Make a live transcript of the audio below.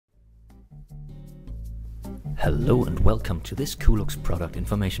Hello and welcome to this coolux product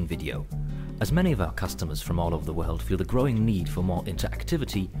information video. As many of our customers from all over the world feel the growing need for more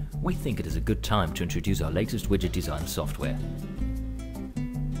interactivity, we think it is a good time to introduce our latest widget design software.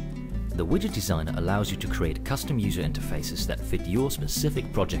 The Widget Designer allows you to create custom user interfaces that fit your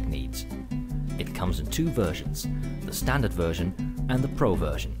specific project needs. It comes in two versions, the standard version and the Pro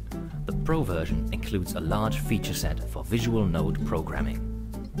version. The Pro version includes a large feature set for visual node programming.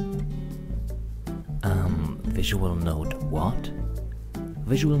 Visual node what?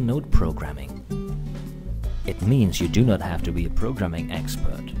 Visual node programming. It means you do not have to be a programming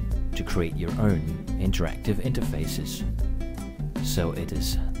expert to create your own interactive interfaces. So it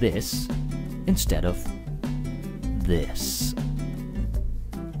is this instead of this.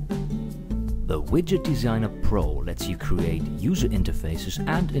 The Widget Designer Pro lets you create user interfaces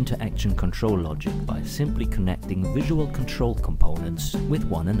and interaction control logic by simply connecting visual control components with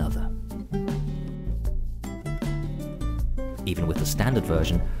one another. Even with the standard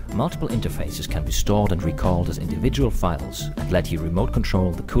version, multiple interfaces can be stored and recalled as individual files and let you remote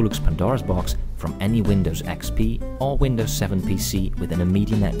control the coolux Pandora's box from any Windows XP or Windows 7 PC within a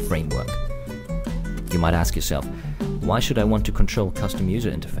MediaNet framework. You might ask yourself, why should I want to control custom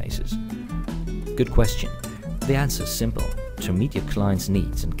user interfaces? Good question. The answer is simple: to meet your client's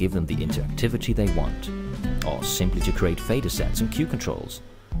needs and give them the interactivity they want, or simply to create fader sets and queue controls.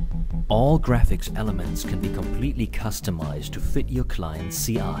 All graphics elements can be completely customized to fit your client's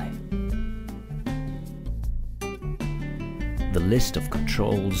CI. The list of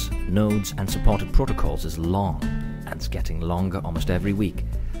controls, nodes and supported protocols is long, and it's getting longer almost every week.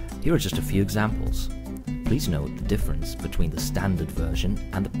 Here are just a few examples. Please note the difference between the standard version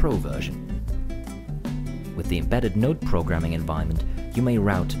and the Pro version. With the embedded node programming environment, you may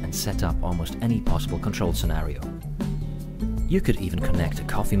route and set up almost any possible control scenario. You could even connect a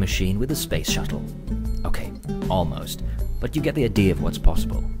coffee machine with a space shuttle. Okay, almost, but you get the idea of what's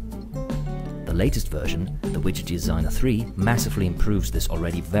possible. The latest version, the Widget Designer 3, massively improves this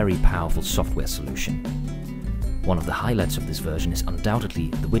already very powerful software solution. One of the highlights of this version is undoubtedly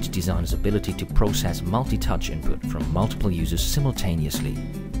the Widget Designer's ability to process multi-touch input from multiple users simultaneously.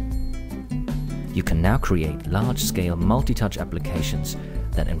 You can now create large-scale multi-touch applications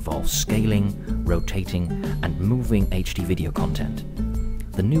that involve scaling, rotating, and moving HD video content.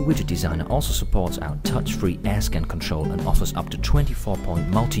 The new Widget Designer also supports our touch-free Airscan control and offers up to 24-point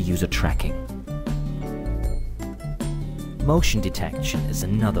multi-user tracking. Motion detection is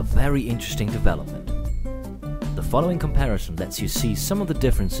another very interesting development. The following comparison lets you see some of the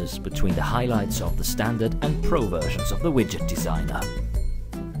differences between the highlights of the standard and Pro versions of the Widget Designer.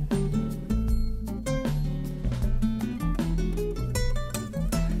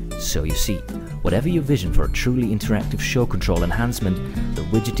 So you see, whatever your vision for a truly interactive show control enhancement, the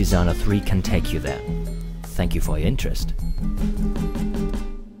Widget Designer 3 can take you there. Thank you for your interest.